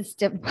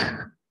 System.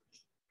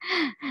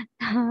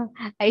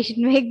 I should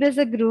make this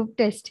a group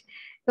test.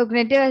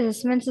 Cognitive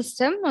assessment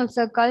system,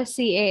 also called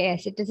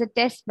CAS. It is a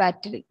test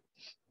battery.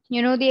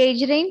 You know the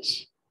age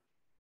range?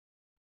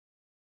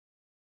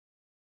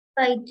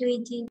 5 to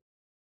 18.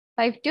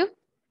 5 to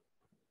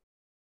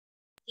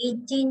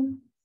 18.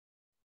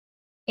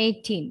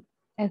 18.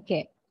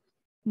 Okay.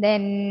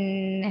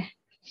 Then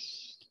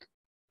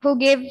who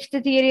gave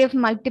the theory of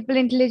multiple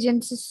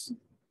intelligences?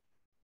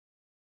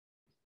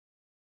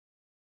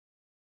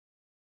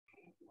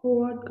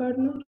 Howard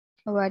Gardner.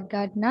 Howard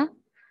Gardner.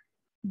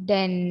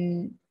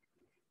 Then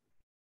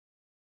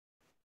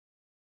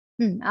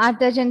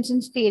Arthur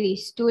Johnson's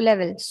theories, 2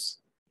 levels.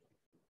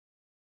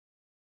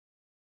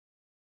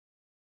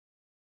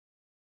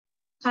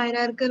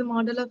 Hierarchical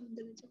model of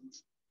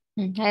intelligence.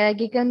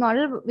 Hierarchical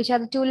model, which are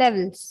the 2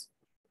 levels?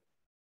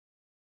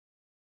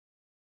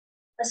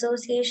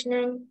 Association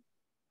and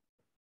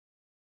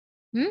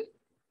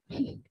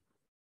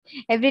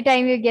Every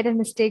time you get a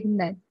mistake in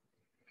that.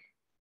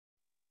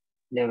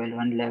 Level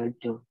 1, level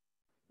 2.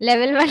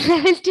 Level 1,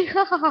 level 2.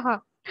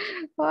 Oh,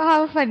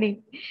 how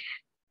funny.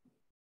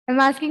 I'm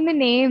asking the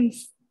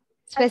names.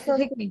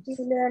 Specific names.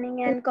 Associative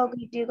learning and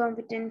cognitive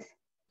competence.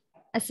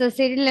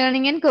 Associated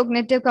learning and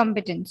cognitive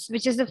competence.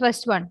 Which is the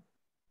first one?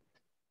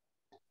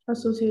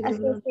 Associative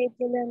learning.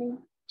 Associative learning.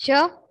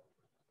 Sure?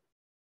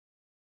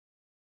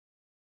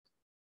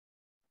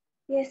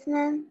 Yes,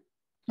 ma'am.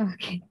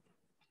 Okay.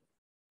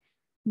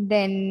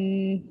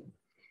 Then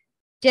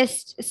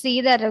just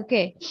see that,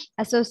 okay.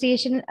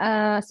 Associative,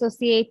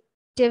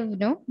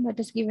 no, that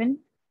is given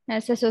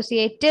as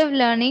associative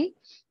learning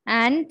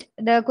and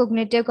the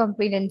cognitive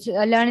competence.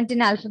 Learn it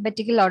in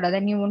alphabetical order,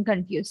 then you won't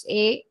confuse.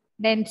 A,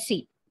 then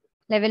C.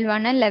 Level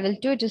 1 and level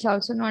 2, it is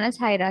also known as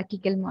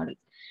hierarchical model.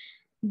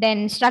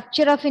 Then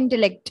structure of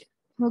intellect.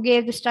 Who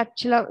gave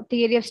the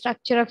theory of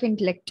structure of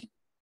intellect?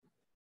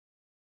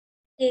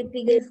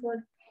 K.P.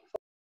 Guilford.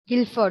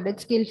 Guilford.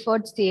 It's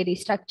Guilford's theory,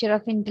 structure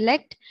of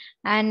intellect.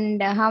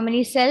 And how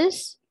many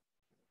cells?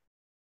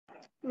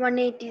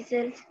 180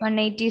 cells.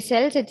 180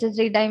 cells. It's a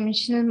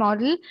three-dimensional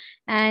model.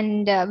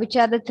 And which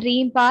are the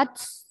three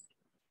parts?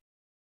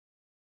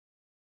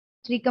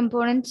 Three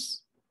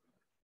components?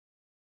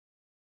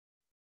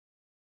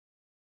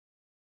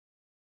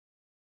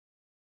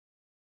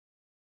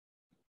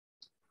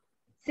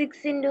 6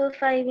 into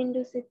 5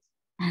 into 6.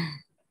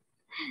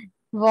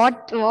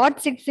 What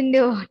 6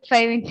 into what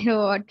 5 into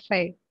what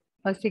 5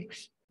 or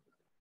 6?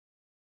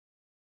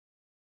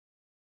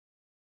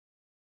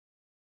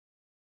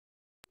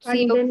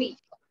 Content,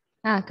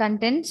 COP.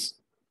 Contents.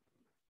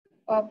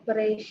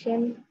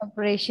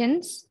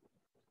 Operations.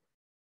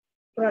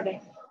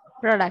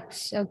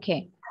 Products.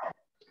 Okay.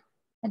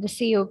 And the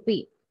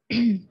COP.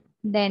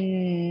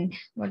 Then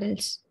what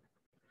else?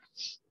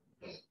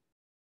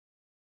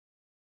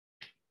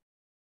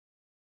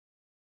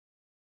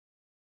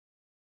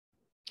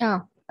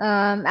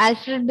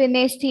 Alfred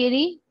Binet's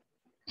theory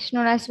is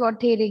known as what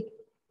theory?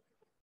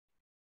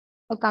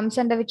 Or comes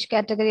under which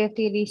category of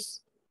theories?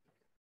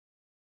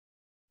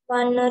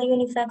 One or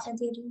unifactor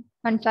theory.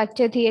 One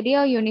factor theory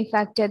or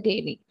unifactor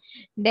theory.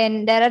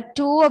 Then there are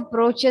two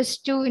approaches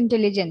to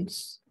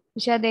intelligence.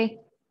 Which are they?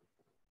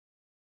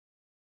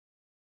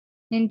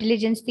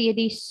 Intelligence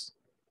theories.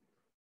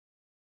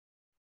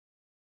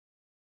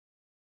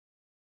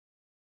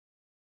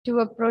 Two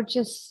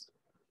approaches.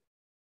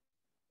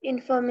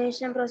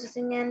 Information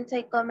processing and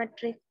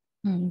psychometric.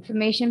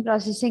 Information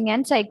processing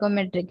and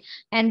psychometric.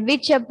 And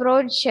which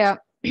approach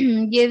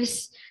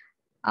gives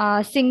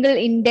a single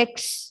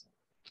index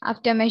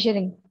after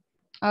measuring,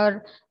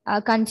 or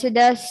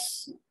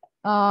considers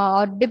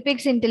or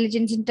depicts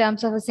intelligence in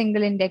terms of a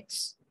single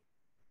index?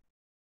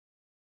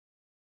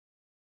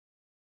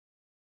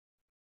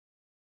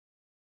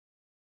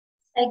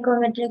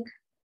 Psychometric.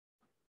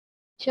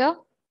 Sure.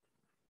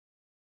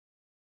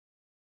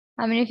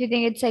 How many of you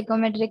think it's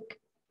psychometric?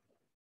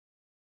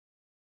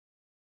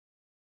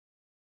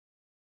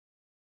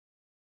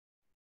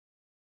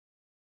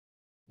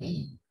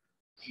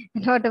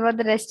 And what about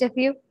the rest of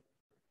you?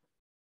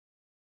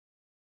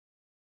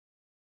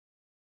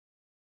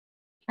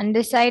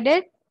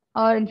 Undecided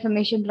or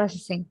information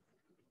processing?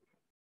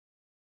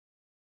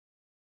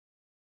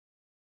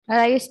 Or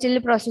are you still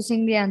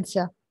processing the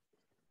answer?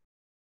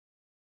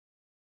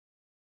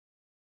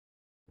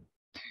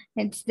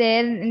 It's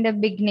there in the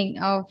beginning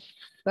of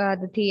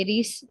the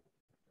theories,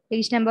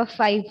 page number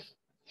 5.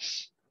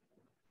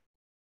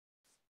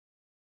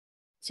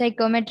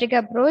 Psychometric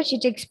approach,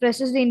 it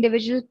expresses the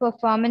individual's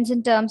performance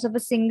in terms of a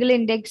single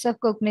index of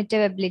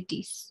cognitive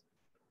abilities.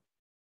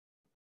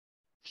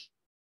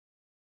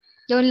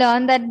 Don't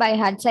learn that by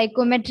heart.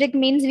 Psychometric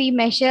means we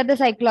measure the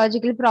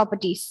psychological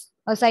properties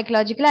or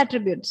psychological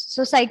attributes.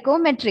 So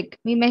psychometric,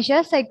 we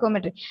measure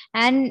psychometric.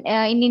 And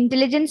in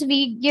intelligence,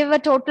 we give a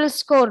total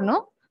score,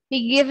 no?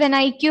 We give an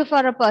IQ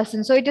for a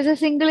person. So it is a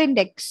single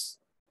index.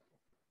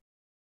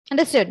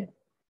 Understood?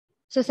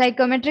 So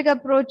psychometric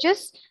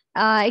approaches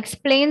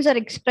explains or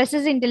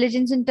expresses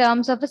intelligence in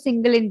terms of a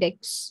single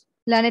index.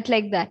 Learn it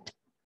like that.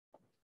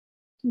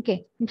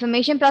 Okay.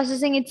 Information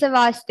processing, it's a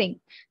vast thing.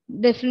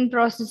 Different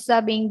processes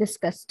are being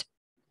discussed.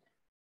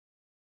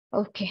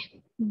 Okay.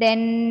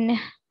 Then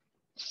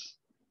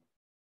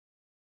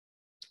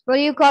what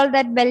do you call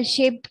that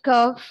bell-shaped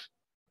curve?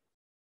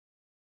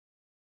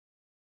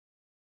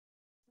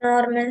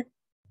 Normal.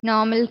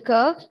 Normal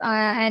curve.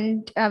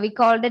 And we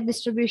call that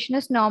distribution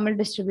as normal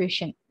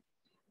distribution.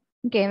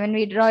 Okay, when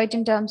we draw it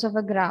in terms of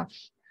a graph.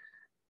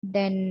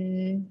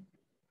 Then,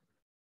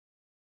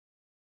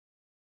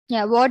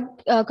 yeah,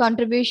 what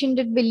contribution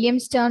did William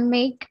Stern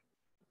make?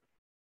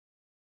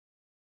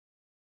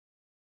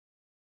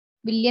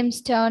 William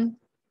Stern.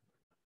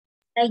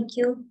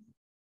 IQ.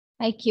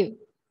 IQ.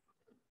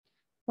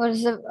 What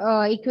is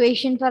the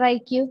equation for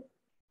IQ?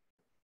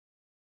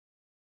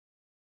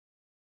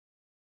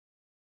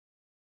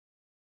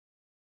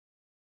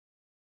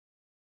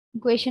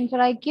 Equation for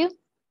IQ?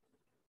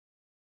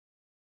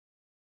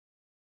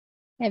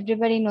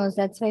 Everybody knows,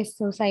 that's why it's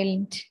so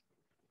silent.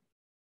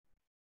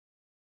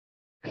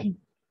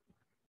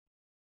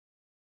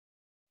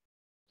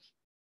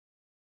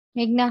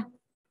 Meghna,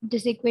 what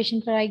is the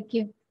equation for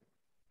IQ?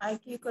 IQ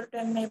equal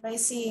to MA by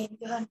CA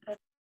into 100.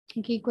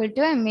 IQ equal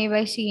to MA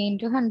by CA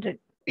into 100.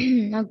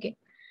 Okay.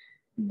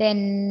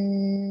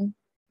 Then,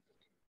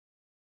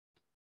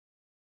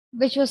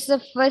 which was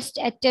the first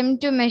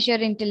attempt to measure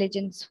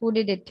intelligence? Who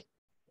did it?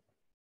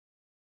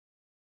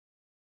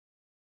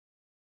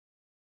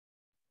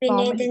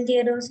 Binet and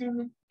Theodore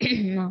Simon.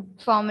 No,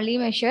 formally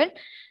measured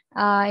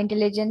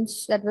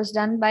intelligence that was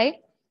done by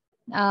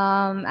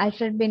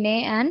Alfred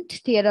Binet and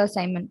Theodore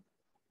Simon.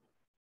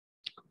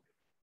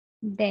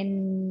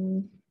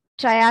 Then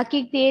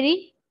triarchic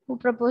theory. Who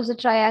proposed the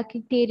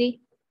triarchic theory?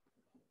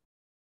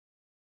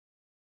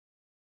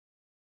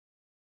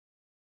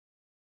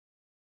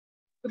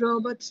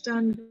 Robert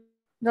Sternberg.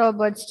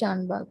 Robert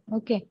Sternberg.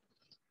 Okay.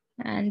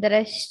 And the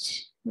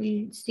rest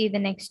we'll see the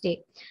next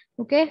day.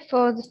 Okay.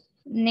 For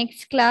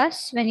Next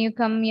class, when you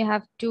come, you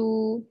have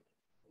to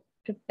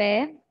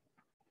prepare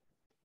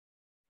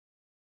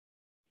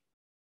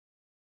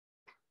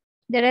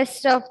the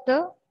rest of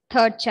the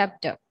third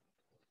chapter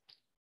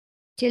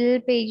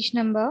till page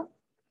number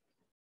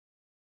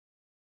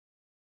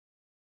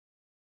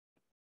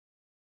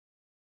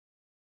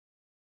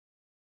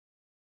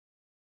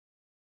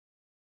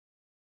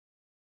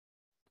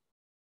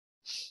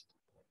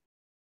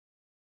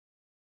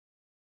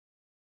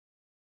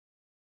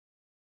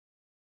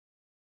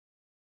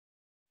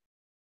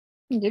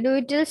 'You do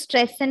it till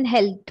stress and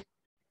health.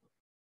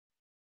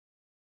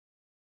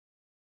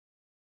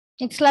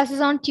 Next class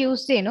is on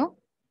Tuesday, no?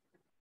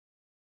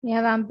 We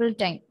have ample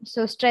time.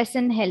 So stress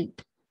and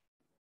health.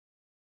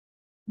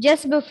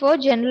 Just before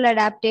general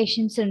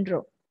adaptation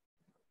syndrome.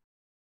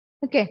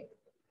 Okay.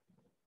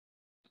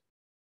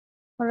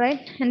 All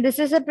right. And this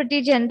is a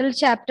pretty general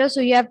chapter. So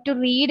you have to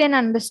read and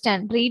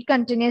understand. Read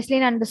continuously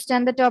and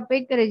understand the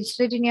topic.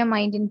 Register it in your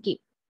mind and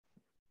keep.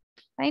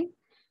 Fine.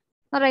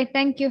 All right.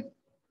 Thank you.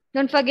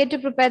 Don't forget to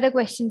prepare the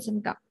questions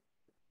and come.